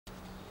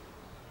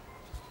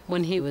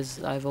When he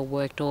was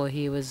overworked or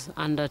he was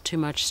under too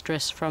much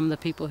stress from the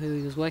people who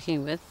he was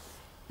working with,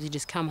 he'd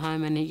just come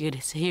home and you could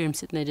hear him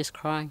sitting there just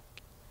crying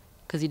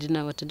because he didn't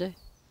know what to do.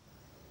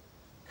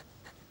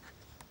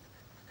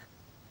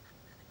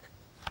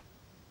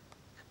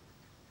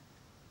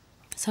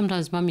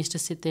 Sometimes Mum used to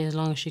sit there as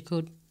long as she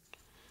could,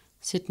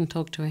 sit and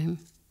talk to him.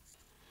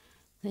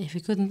 If he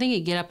couldn't think,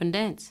 he'd get up and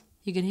dance.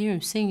 You could hear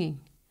him singing.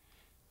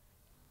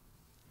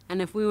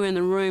 And if we were in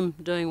the room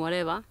doing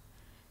whatever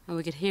and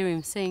we could hear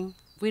him sing,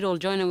 we'd all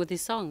join in with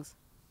his songs.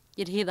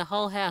 You'd hear the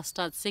whole house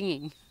start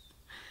singing.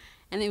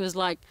 And it was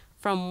like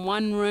from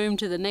one room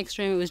to the next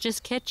room, it was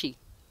just catchy.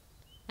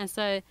 And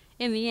so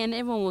in the end,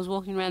 everyone was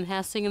walking around the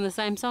house singing the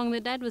same song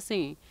that Dad was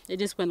singing. It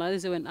just went like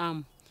this, it went,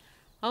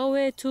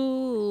 Owe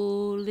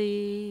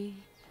tuli,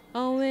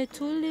 owe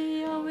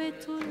tuli, owe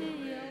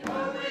tuli,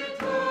 owe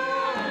tuli.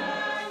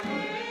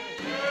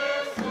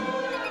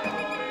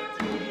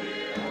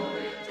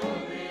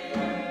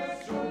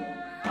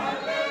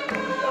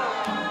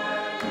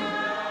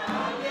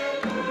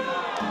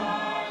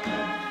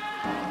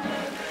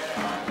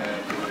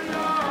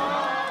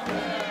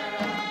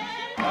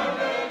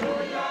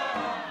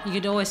 You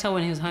could always tell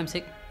when he was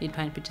homesick, he'd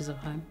paint pictures of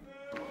home.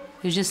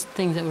 It was just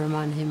things that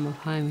reminded him of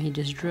home, he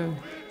just drew.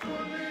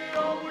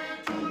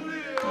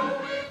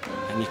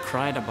 And he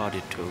cried about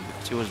it too,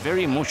 because he was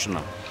very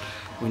emotional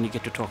when you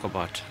get to talk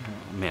about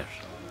Mir.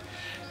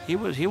 He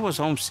was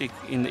homesick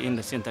in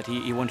the sense that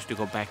he wanted to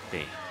go back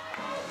there.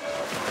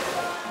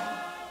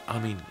 I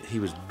mean, he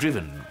was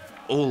driven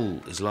all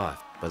his life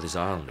by this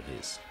island of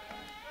his.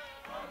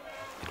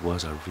 It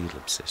was a real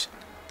obsession.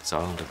 This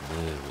island of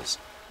Mir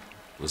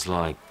was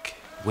like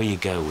where you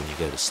go when you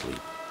go to sleep.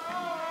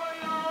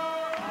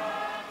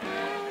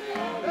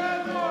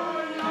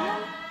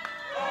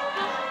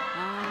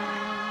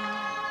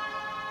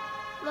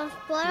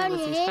 That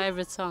was his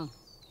favourite song.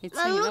 He'd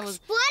sing it. That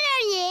was...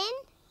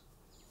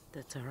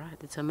 That's all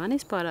right. It's a money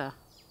spotter.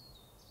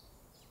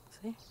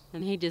 See?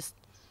 And he'd just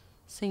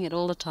sing it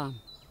all the time.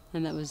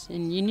 And that was,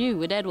 and you knew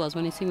where Dad was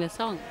when he sang that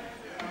song.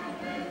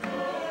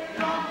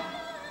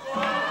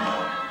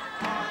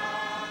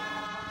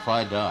 If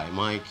I die,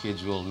 my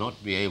kids will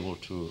not be able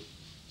to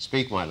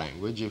speak my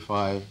language if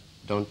I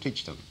don't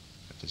teach them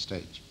at this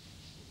stage.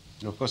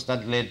 And of course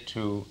that led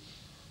to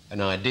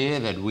an idea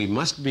that we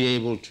must be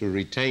able to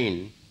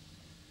retain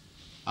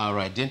our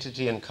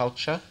identity and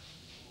culture,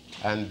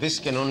 and this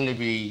can only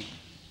be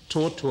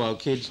taught to our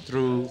kids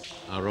through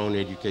our own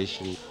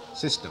education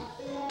system.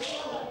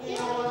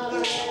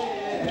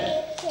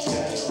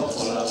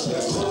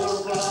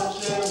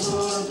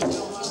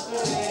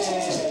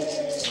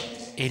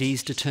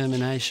 Eddie's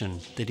determination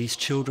that his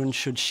children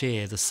should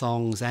share the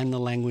songs and the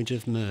language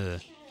of Mir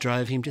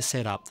drove him to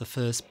set up the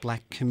first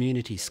black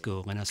community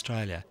school in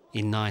Australia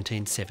in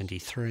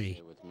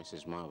 1973. With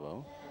Mrs.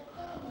 Mabo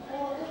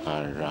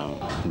are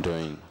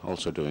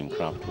also doing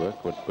craft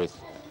work with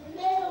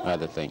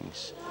other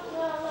things.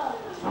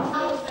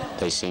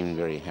 They seem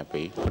very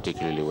happy,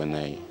 particularly when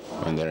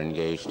they're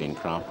engaged in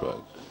craft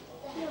work.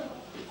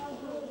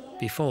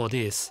 Before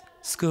this,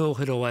 school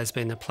had always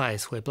been a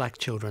place where black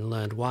children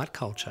learned white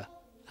culture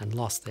and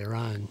lost their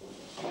own.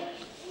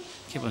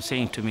 Keep on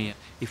saying to me,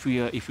 if we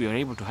are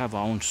able to have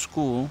our own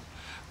school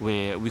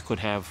where we could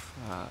have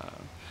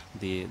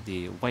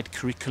the white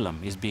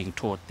curriculum is being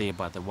taught there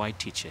by the white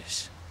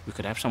teachers. We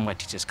could have some white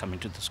teachers come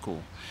into the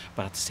school,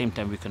 but at the same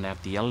time we can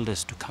have the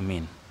elders to come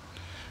in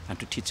and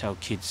to teach our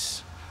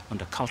kids on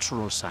the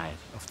cultural side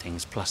of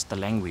things, plus the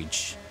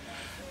language.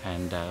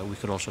 And we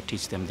could also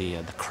teach them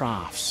the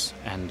crafts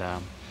and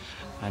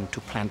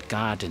to plant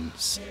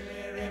gardens.